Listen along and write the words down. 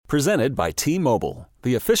Presented by T-Mobile,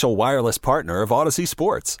 the official wireless partner of Odyssey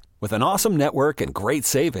Sports. With an awesome network and great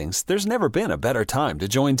savings, there's never been a better time to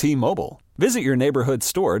join T-Mobile. Visit your neighborhood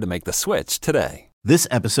store to make the switch today. This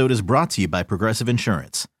episode is brought to you by Progressive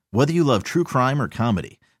Insurance. Whether you love true crime or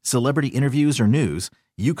comedy, celebrity interviews or news,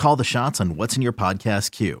 you call the shots on what's in your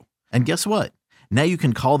podcast queue. And guess what? Now you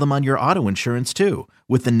can call them on your auto insurance too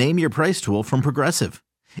with the Name Your Price tool from Progressive.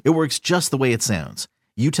 It works just the way it sounds.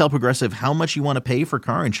 You tell Progressive how much you want to pay for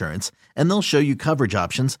car insurance, and they'll show you coverage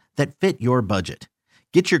options that fit your budget.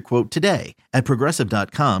 Get your quote today at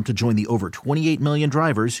Progressive.com to join the over 28 million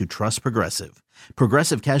drivers who trust Progressive.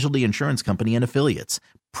 Progressive Casualty Insurance Company and Affiliates.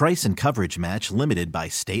 Price and coverage match limited by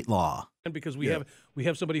state law. Because we have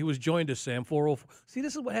somebody who has joined us, Sam. 404. See,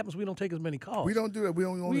 this is what happens. We don't take as many calls. We don't do that. We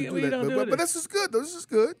don't do that. But this is good. This is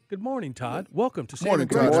good. Good morning, Todd. Welcome to Sam Morning,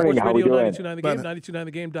 and Greg, Todd. Sports How we Radio doing? 929 The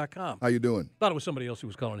Game, 929thegame.com. How you doing? Thought it was somebody else who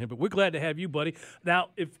was calling him, but we're glad to have you, buddy. Now,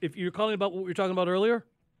 if you're calling about what we were talking about earlier.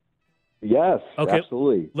 Yes, Okay.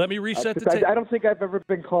 Absolutely. Let me reset the tape. I don't think I've ever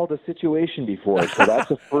been called a situation before, so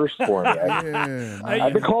that's a first for me.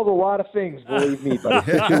 I've been called a lot of things, believe me, but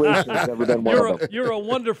a situation's never been one of them. You're a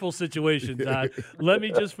wonderful situation, Todd. Let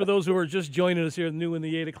me just, for those who are just joining us here new in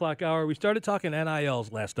the 8 o'clock hour, we started talking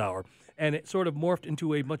NILs last hour, and it sort of morphed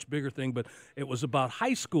into a much bigger thing, but it was about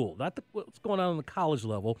high school, not what's going on the college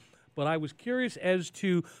level. But I was curious as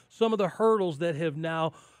to some of the hurdles that have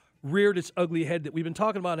now reared its ugly head, that we've been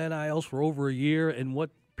talking about NILs for over a year, and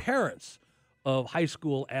what parents of high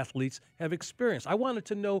school athletes have experienced. I wanted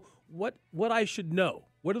to know what I should know.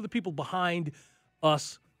 What are the people behind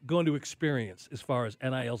us going to experience as far as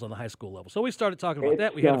NILs on the high school level? So we started talking about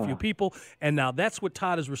that. We had a few people, and now that's what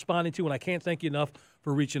Todd is responding to, and I can't thank you enough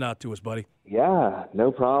for reaching out to us, buddy. Yeah,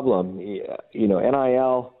 no problem. You know,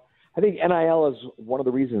 NIL, I think NIL is one of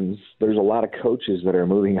the reasons there's a lot of coaches that are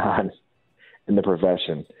moving on in the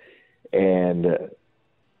profession. And,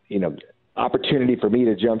 opportunity for me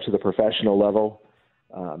to jump to the professional level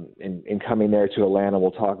and coming there to Atlanta,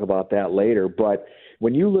 we'll talk about that later. But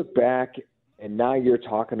when you look back, and now you're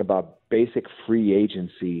talking about basic free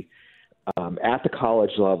agency at the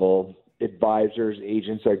college level, advisors,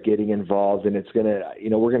 agents are getting involved, and it's going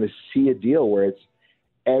to, we're going to see a deal where it's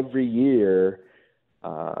every year,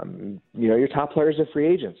 your top players are free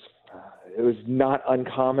agents. It was not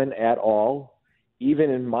uncommon at all.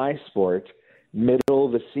 Even in my sport, middle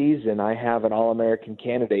of the season, I have an All-American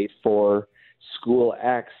candidate for School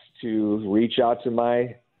X to reach out to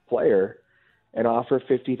my player and offer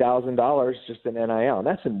 $50,000 just in NIL. And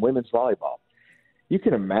that's in women's volleyball. You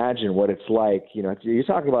can imagine what it's like. You're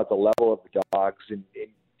talking about the level of the dogs. And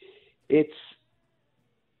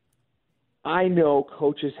I know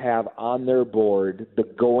coaches have on their board the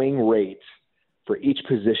going rate for each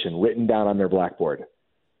position written down on their blackboard.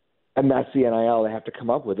 And that's the NIL they have to come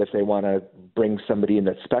up with if they want to bring somebody in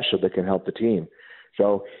that's special that can help the team.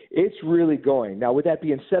 So it's really going. Now, with that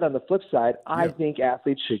being said, on the flip side, I think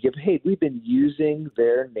athletes should give, hey, we've been using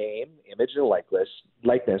their name, image, and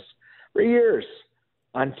likeness for years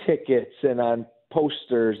on tickets and on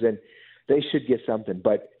posters, and they should get something.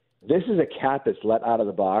 But this is a cat that's let out of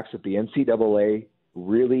the box that the NCAA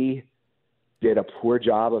really did a poor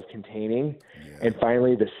job of containing. And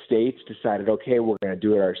finally the states decided, okay, we're going to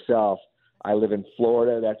do it ourselves. I live in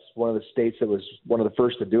Florida. That's one of the states that was one of the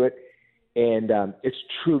first to do it. And it's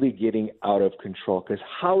truly getting out of control, because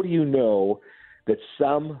how do you know that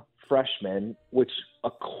some freshmen, which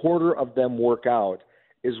a quarter of them work out,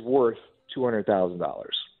 is worth $200,000? Wow.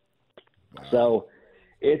 So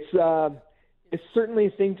it's certainly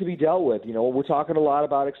a thing to be dealt with. We're talking a lot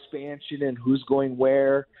about expansion and who's going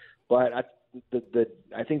where, but I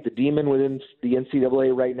think the demon within the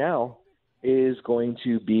NCAA right now is going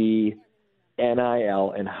to be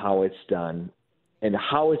NIL and how it's done and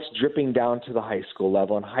how it's dripping down to the high school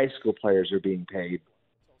level, and high school players are being paid,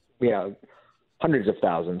 hundreds of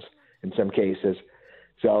thousands in some cases.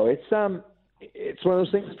 So it's one of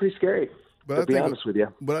those things that's pretty scary. To be honest with you.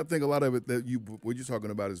 But I think a lot of it what you're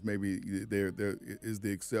talking about is maybe there is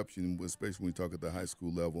the exception, especially when we talk at the high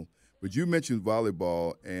school level. But you mentioned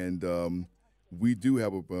volleyball, and we do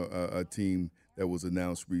have a team that was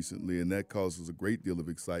announced recently, and that causes a great deal of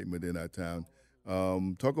excitement in our town.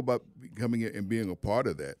 Talk about coming in and being a part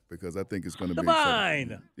of that, because I think it's going to be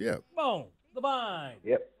exciting. Yeah. Boom. The Vine.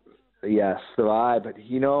 Yep. Yes, the Vibe. But,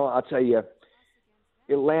 I'll tell you,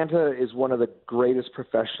 Atlanta is one of the greatest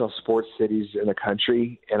professional sports cities in the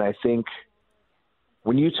country, and I think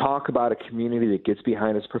when you talk about a community that gets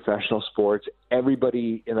behind its professional sports,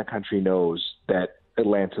 everybody in the country knows that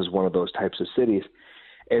Atlanta is one of those types of cities.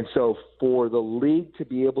 And so for the league to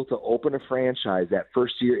be able to open a franchise that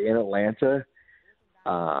first year in Atlanta,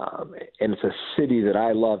 and it's a city that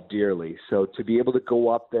I love dearly. So to be able to go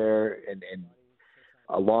up there and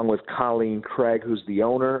along with Colleen Craig, who's the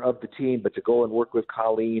owner of the team, but to go and work with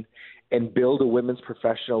Colleen and build a women's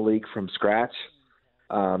professional league from scratch,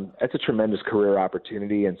 that's a tremendous career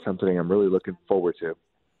opportunity and something I'm really looking forward to.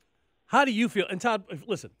 How do you feel? And Todd,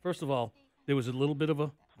 listen, first of all, there was a little bit of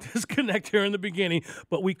a disconnect here in the beginning,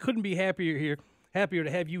 but we couldn't be happier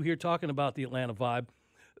to have you here talking about the Atlanta Vibe,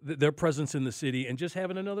 their presence in the city, and just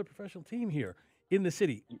having another professional team here in the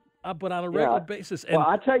city, but on a regular basis. And well,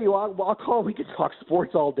 I'll tell you, I'll call. We can talk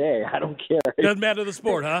sports all day. I don't care. Doesn't matter the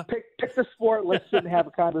sport, huh? Pick the sport. Let's sit and have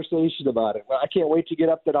a conversation about it. Well, I can't wait to get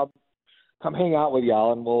up there. I'll come hang out with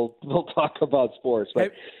y'all, and we'll talk about sports.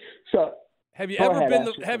 But have you ever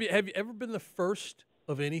been the first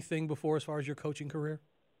of anything before as far as your coaching career?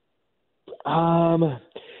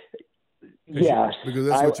 Yes, because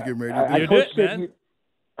that's what you're getting ready to do.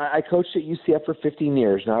 I coached at UCF for 15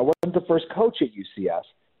 years. Now, I wasn't the first coach at UCF,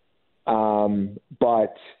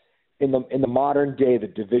 but in the modern day, the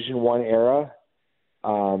Division I era,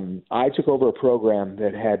 I took over a program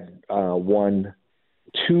that had won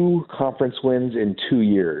 2 conference wins in 2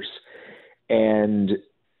 years. And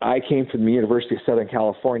I came from the University of Southern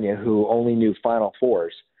California, who only knew Final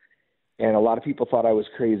Fours. And a lot of people thought I was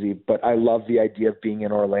crazy, but I love the idea of being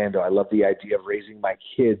in Orlando. I love the idea of raising my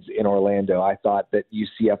kids in Orlando. I thought that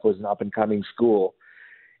UCF was an up-and-coming school.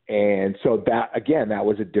 And so that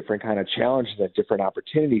was a different kind of challenge and a different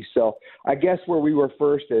opportunity. So I guess where we were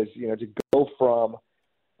first is, to go from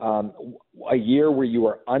a year where you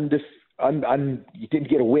were you didn't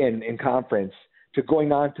get a win in conference to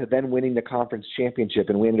going on to then winning the conference championship.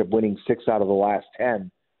 And we ended up winning 6 out of the last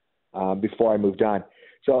 10 before I moved on.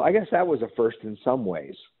 So I guess that was a first in some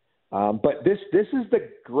ways. But this is the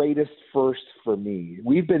greatest first for me.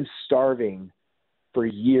 We've been starving for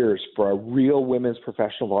years for a real women's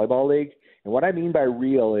professional volleyball league. And what I mean by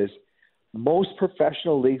real is most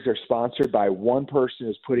professional leagues are sponsored by one person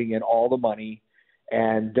who's putting in all the money,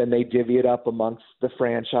 and then they divvy it up amongst the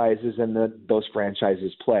franchises, and those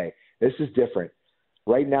franchises play. This is different.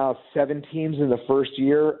 Right now, 7 teams in the first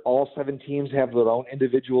year. All 7 teams have their own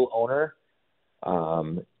individual owner.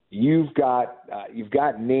 You've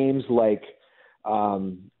got names like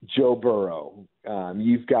Joe Burrow.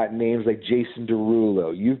 You've got names like Jason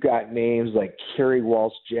Derulo. You've got names like Carrie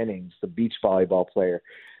Walsh Jennings, the beach volleyball player.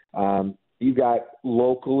 We've got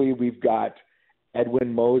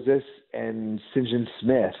Edwin Moses and Sinjin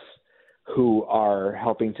Smith, who are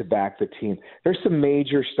helping to back the team. There's some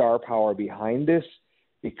major star power behind this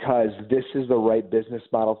because this is the right business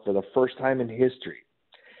model for the first time in history.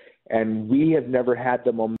 And we have never had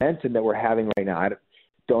the momentum that we're having right now. I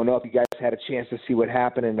don't know if you guys had a chance to see what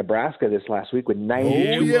happened in Nebraska this last week with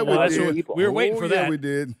 92 people. We were waiting for that. Yeah, we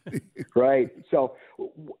did. Right. So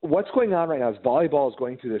what's going on right now is volleyball is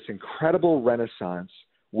going through this incredible renaissance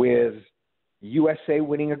with USA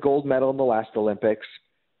winning a gold medal in the last Olympics,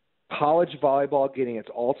 college volleyball getting its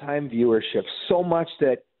all-time viewership, so much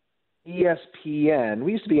that ESPN,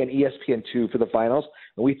 we used to be on ESPN2 for the finals,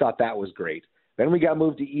 and we thought that was great. Then we got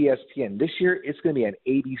moved to ESPN. This year, it's going to be on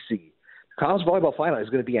ABC. College volleyball final is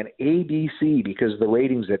going to be on ABC because of the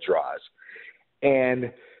ratings it draws.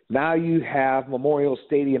 And now you have Memorial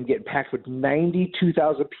Stadium getting packed with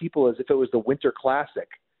 92,000 people as if it was the Winter Classic,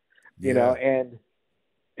 you know, and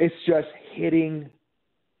it's just hitting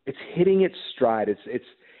its stride.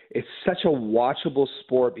 It's such a watchable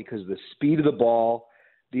sport because of the speed of the ball,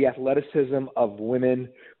 the athleticism of women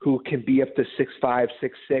who can be up to 6'5",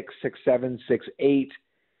 6'6", 6'7",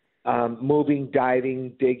 6'8", moving,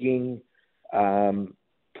 diving, digging. And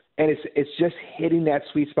it's just hitting that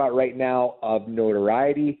sweet spot right now of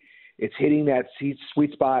notoriety. It's hitting that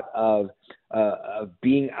sweet spot of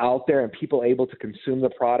being out there and people able to consume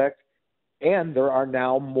the product. And there are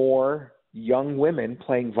now more young women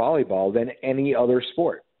playing volleyball than any other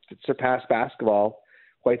sport. It surpassed basketball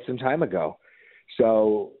quite some time ago.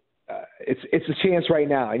 So it's a chance right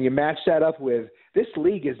now. And you match that up with this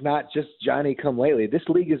league is not just Johnny come lately. This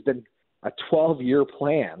league has been a 12-year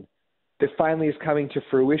plan that finally is coming to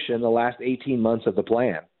fruition in the last 18 months of the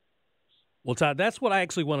plan. Well, Todd, that's what I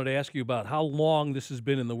actually wanted to ask you about, how long this has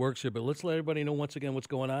been in the works here. But let's let everybody know once again what's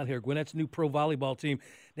going on here. Gwinnett's new pro volleyball team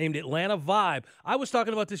named Atlanta Vibe. I was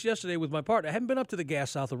talking about this yesterday with my partner. I haven't been up to the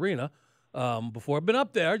Gas South Arena before. I've been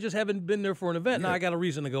up there, just haven't been there for an event. Yeah. Now I got a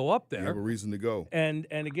reason to go up there. You have a reason to go. And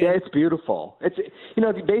again, yeah, it's beautiful. It's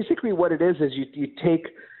basically what it is you take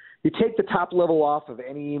the top level off of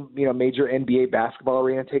any major NBA basketball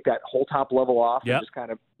arena, take that whole top level off, and just kind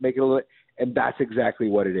of make it a little. And that's exactly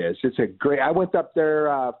what it is. It's a great. I went up there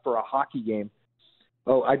for a hockey game.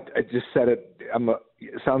 Oh, I just said it.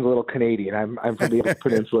 it sounds a little Canadian. I'm from the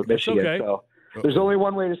peninsula of Michigan, okay. so there's only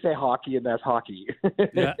one way to say hockey, and that's hockey.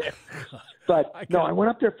 Yeah. But I went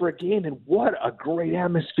up there for a game, and what a great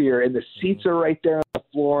atmosphere! And the seats are right there on the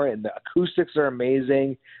floor, and the acoustics are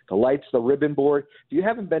amazing. The lights, the ribbon board. If you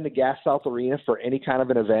haven't been to Gas South Arena for any kind of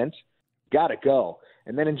an event, gotta go.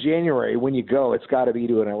 And then in January, when you go, it's got to be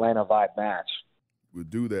to an Atlanta Vibe match. We'll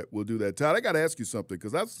do that. Todd, I got to ask you something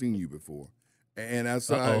because I've seen you before. And I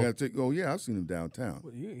got to go, yeah, I've seen him downtown.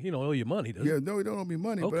 Well, he don't owe you money, does he? Yeah, no, he don't owe me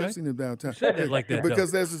money, but I've seen him downtown. Said it like that,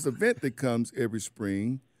 because there's this event that comes every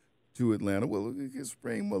spring to Atlanta. Well, it's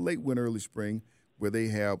spring, late winter, early spring, where they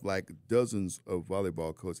have like dozens of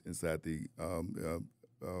volleyball courts inside the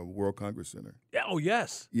World Congress Center. Yeah, oh,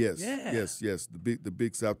 yes. Yes, yeah. yes. The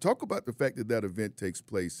Big South. Talk about the fact that event takes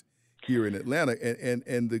place here in Atlanta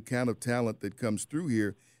and the kind of talent that comes through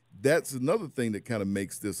here. That's another thing that kind of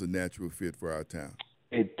makes this a natural fit for our town.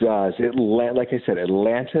 It does. Like I said,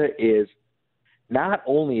 Atlanta is not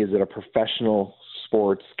only is it a professional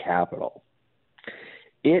sports capital,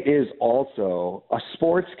 it is also a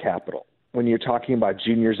sports capital. When you're talking about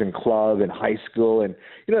juniors in club and high school, and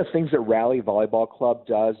the things that Raleigh Volleyball Club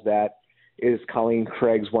does, that is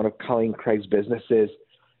one of Colleen Craig's businesses,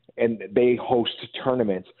 and they host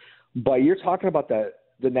tournaments. But you're talking about the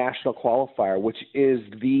national qualifier, which is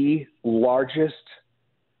the largest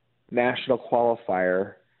national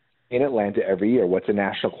qualifier in Atlanta every year. What's a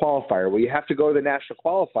national qualifier? Well, you have to go to the national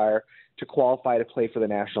qualifier to qualify to play for the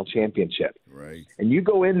national championship. Right. And you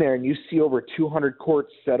go in there and you see over 200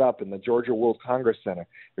 courts set up in the Georgia World Congress Center.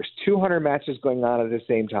 There's 200 matches going on at the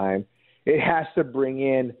same time. It has to bring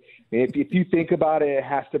in, if you think about it, it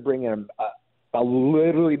has to bring in a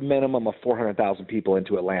literally minimum of 400,000 people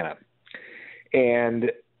into Atlanta.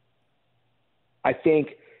 And I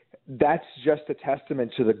think that's just a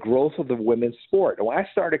testament to the growth of the women's sport. And when I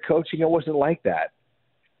started coaching, it wasn't like that.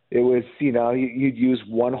 It was, you'd use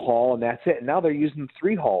one hall and that's it. And now they're using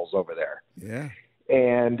 3 halls over there. Yeah.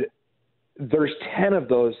 And there's 10 of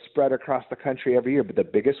those spread across the country every year, but the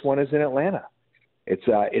biggest one is in Atlanta.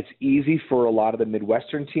 It's easy for a lot of the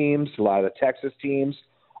Midwestern teams, a lot of the Texas teams,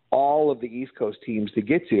 all of the East Coast teams to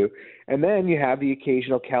get to. And then you have the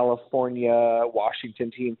occasional California,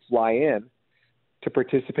 Washington team fly in to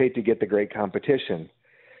participate to get the great competition.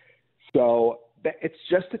 So it's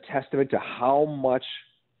just a testament to how much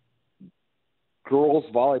girls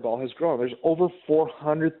volleyball has grown. There's over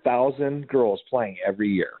 400,000 girls playing every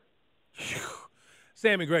year.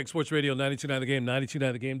 Sam and Greg, Sports Radio 92.9 The Game,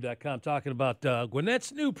 92.9thegame.com, talking about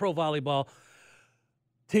Gwinnett's new pro volleyball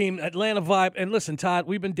team, Atlanta Vibe. And listen, Todd,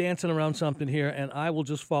 we've been dancing around something here, and I will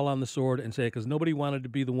just fall on the sword and say it because nobody wanted to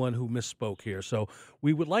be the one who misspoke here. So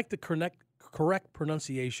we would like the correct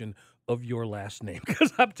pronunciation of your last name,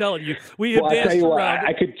 because I'm telling you, we have danced around.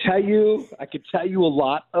 I could tell you a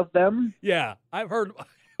lot of them. Yeah, I've heard.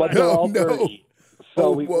 But they're all dirty.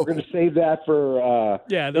 So we're going to save that for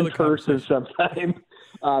in person sometime.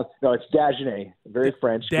 No, it's Dagenai, very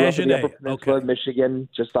French. Dagenai, grew up in the Upper Peninsula of Michigan,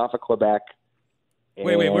 just off of Quebec.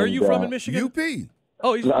 Wait, where are you from in Michigan? UP.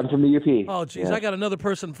 Oh, I'm from the UP. Oh, geez, yeah. I got another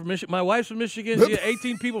person from Michigan. My wife's from Michigan. Yeah,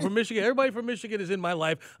 18 people from Michigan. Everybody from Michigan is in my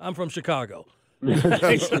life. I'm from Chicago.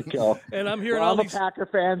 And I'm hearing all these. I'm a Packer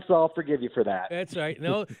fan, so I'll forgive you for that. That's right.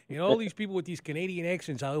 No, all these people with these Canadian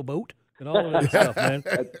accents, how about, and all of that stuff, man.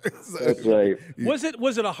 That's right.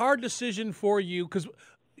 Was it a hard decision for you? Because,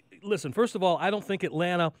 listen, first of all, I don't think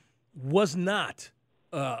Atlanta was not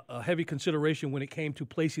a heavy consideration when it came to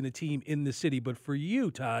placing a team in the city. But for you,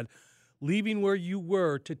 Todd, leaving where you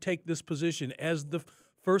were to take this position as the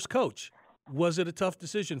first coach, was it a tough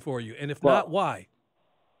decision for you? And if not, why?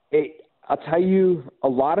 I'll tell you, a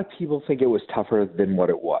lot of people think it was tougher than what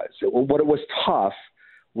it was. What it was tough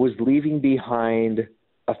was leaving behind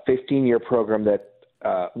a 15-year program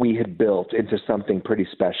that we had built into something pretty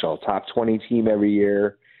special. Top 20 team every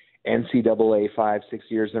year, NCAA 5-6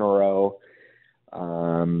 years in a row,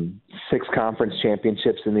 6 conference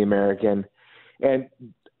championships in the American. And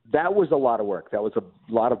that was a lot of work. That was a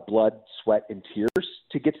lot of blood, sweat, and tears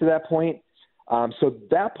to get to that point. So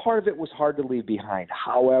that part of it was hard to leave behind.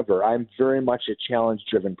 However, I'm very much a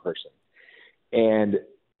challenge-driven person. And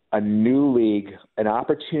a new league, an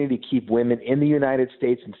opportunity to keep women in the United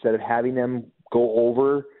States instead of having them go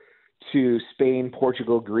over to Spain,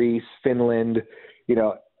 Portugal, Greece, Finland,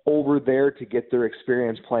 over there to get their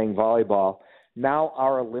experience playing volleyball. Now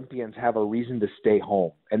our Olympians have a reason to stay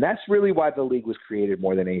home. And that's really why the league was created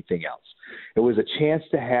more than anything else. It was a chance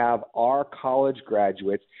to have our college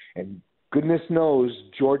graduates, and goodness knows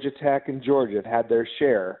Georgia Tech and Georgia have had their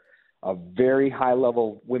share of very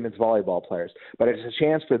high-level women's volleyball players. But it's a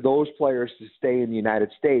chance for those players to stay in the United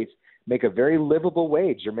States make a very livable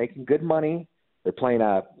wage. They're making good money. They're playing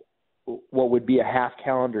what would be a half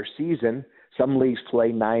calendar season. Some leagues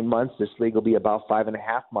play 9 months. This league will be about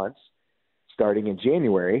 5.5 months starting in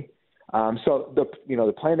January. So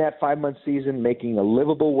they're playing that 5-month season, making a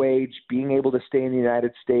livable wage, being able to stay in the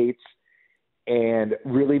United States, and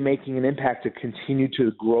really making an impact to continue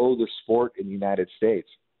to grow the sport in the United States.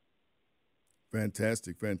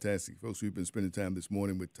 Fantastic. Folks, we've been spending time this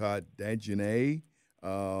morning with Todd Dagenai.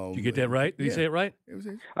 Did you get that right? Did you say it right?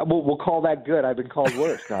 We'll call that good. I've been called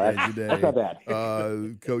worse. No, that's not bad.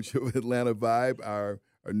 Coach of Atlanta Vibe, our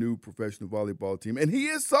new professional volleyball team. And he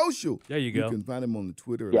is social. There you go. You can find him on the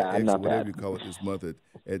Twitter or X or whatever bad. you call it this month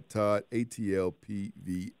at Todd,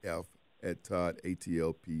 ATLPVF, at Todd,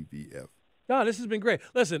 ATLPVF. No, this has been great.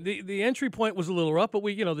 Listen, the entry point was a little rough, but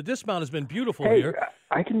the dismount has been beautiful Hey, here.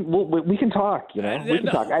 we can talk, we can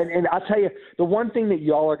talk. And I'll tell you, the one thing that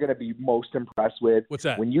y'all are going to be most impressed with. What's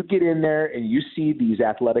that? When you get in there and you see these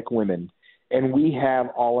athletic women, and we have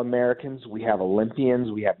All-Americans, we have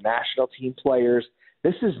Olympians, we have national team players.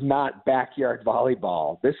 This is not backyard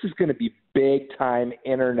volleyball. This is going to be big-time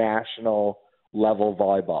international level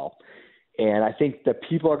volleyball. And I think the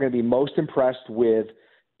people are going to be most impressed with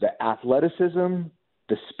the athleticism,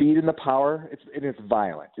 the speed and the power. It's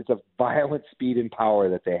violent. It's a violent speed and power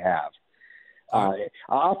that they have.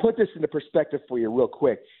 I'll put this into perspective for you real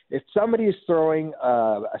quick. If somebody is throwing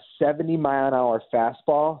a 70-mile-an-hour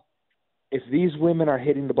fastball, if these women are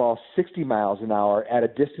hitting the ball 60 miles an hour at a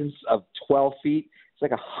distance of 12 feet, it's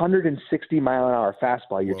like a 160-mile-an-hour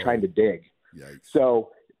fastball you're trying to dig. Yikes. So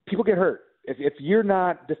people get hurt. If you're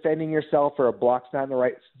not defending yourself or a block's not in the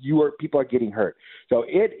right, people are getting hurt. So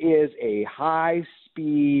it is a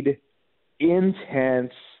high-speed,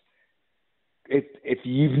 intense. If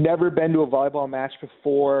you've never been to a volleyball match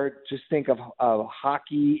before, just think of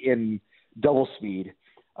hockey in double speed.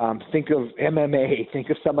 Think of MMA. Think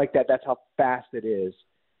of something like that. That's how fast it is.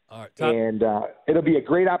 All right, Todd. And it'll be a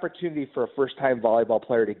great opportunity for a first-time volleyball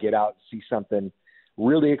player to get out and see something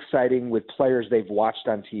really exciting with players they've watched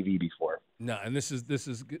on TV before. No, and this is going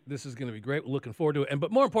to be great. We're looking forward to it.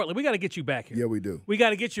 But more importantly, we got to get you back here. Yeah, we do. We got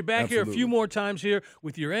to get you back Absolutely. here a few more times here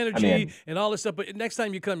with your energy and all this stuff. But next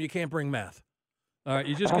time you come, you can't bring math. All right,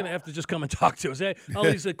 you're just going to have to just come and talk to us. All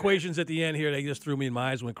these equations at the end here, they just threw me and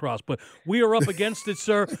my eyes went cross. But we are up against it,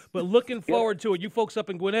 sir. But looking forward to it. You folks up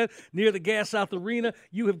in Gwinnett near the Gas South Arena,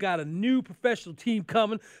 you have got a new professional team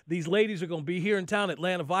coming. These ladies are going to be here in town,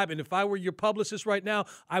 Atlanta Vibe. And if I were your publicist right now,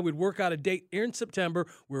 I would work out a date in September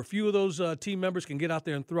where a few of those team members can get out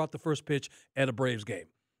there and throw out the first pitch at a Braves game.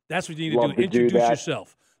 That's what you need to do. Introduce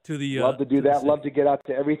yourself. Love to do that. Love to get out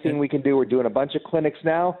to everything we can do. We're doing a bunch of clinics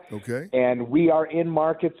now. Okay. And we are in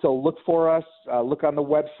market, so look for us. Look on the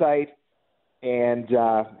website. And,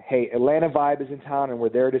 hey, Atlanta Vibe is in town, and we're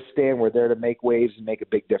there to stay, and we're there to make waves and make a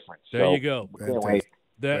big difference. There you go. Can't wait.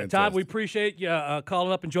 Todd, we appreciate you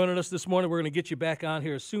calling up and joining us this morning. We're going to get you back on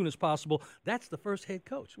here as soon as possible. That's the first head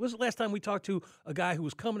coach. When was the last time we talked to a guy who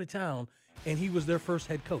was coming to town, and he was their first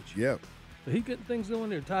head coach? Yeah. So he's getting things going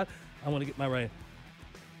there. Todd, I want to get my right.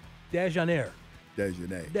 Dagenai. Yeah,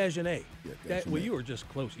 Dagenai. Well, you were just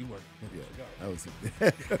close. You weren't. I was.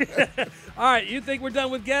 All right, you think we're done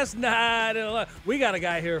with guests? Nah, we got a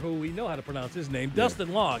guy here who we know how to pronounce his name,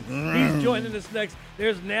 Dustin Long. He's joining us next.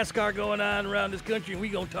 There's NASCAR going on around this country, and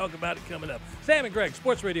we're going to talk about it coming up. Sam and Greg,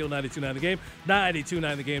 Sports Radio 92.9 The Game,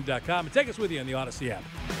 929thegame.com, and take us with you on the Odyssey app.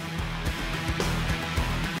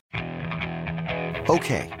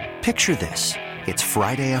 Okay, picture this. It's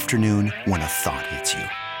Friday afternoon when a thought hits you.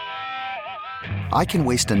 I can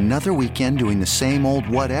waste another weekend doing the same old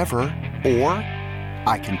whatever, or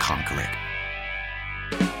I can conquer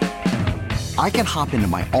it. I can hop into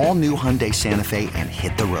my all-new Hyundai Santa Fe and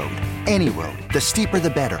hit the road. Any road. The steeper,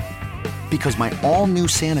 the better. Because my all-new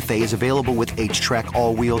Santa Fe is available with H-Track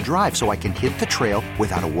all-wheel drive, so I can hit the trail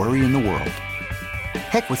without a worry in the world.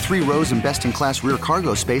 Heck, with 3 rows and best-in-class rear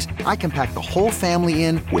cargo space, I can pack the whole family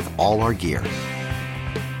in with all our gear.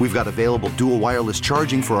 We've got available dual wireless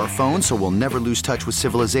charging for our phones, so we'll never lose touch with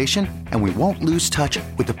civilization, and we won't lose touch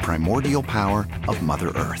with the primordial power of Mother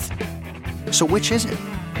Earth. So which is it?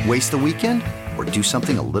 Waste the weekend or do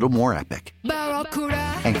something a little more epic?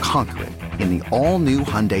 And conquer it in the all-new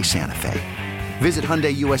Hyundai Santa Fe. Visit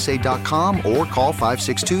HyundaiUSA.com or call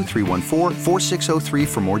 562-314-4603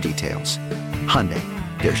 for more details. Hyundai,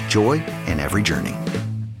 there's joy in every journey.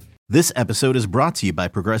 This episode is brought to you by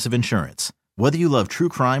Progressive Insurance. Whether you love true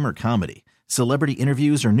crime or comedy, celebrity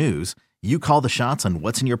interviews or news, you call the shots on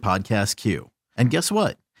what's in your podcast queue. And guess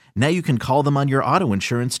what? Now you can call them on your auto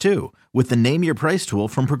insurance too with the Name Your Price tool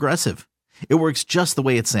from Progressive. It works just the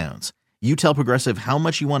way it sounds. You tell Progressive how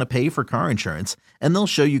much you want to pay for car insurance, and they'll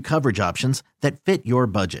show you coverage options that fit your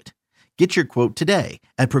budget. Get your quote today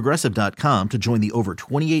at Progressive.com to join the over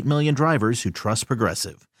 28 million drivers who trust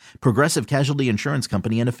Progressive. Progressive Casualty Insurance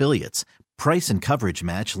Company and Affiliates. Price and coverage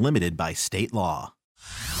match limited by state law.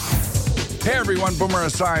 Hey everyone, Boomer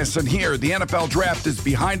Esiason here. The NFL draft is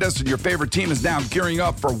behind us and your favorite team is now gearing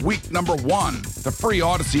up for week number 1. The free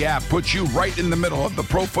Odyssey app puts you right in the middle of the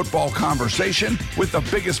pro football conversation with the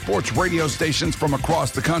biggest sports radio stations from across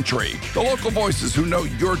the country. The local voices who know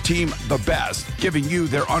your team the best, giving you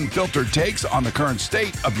their unfiltered takes on the current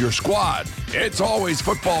state of your squad. It's always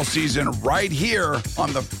football season right here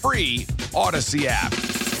on the free Odyssey app.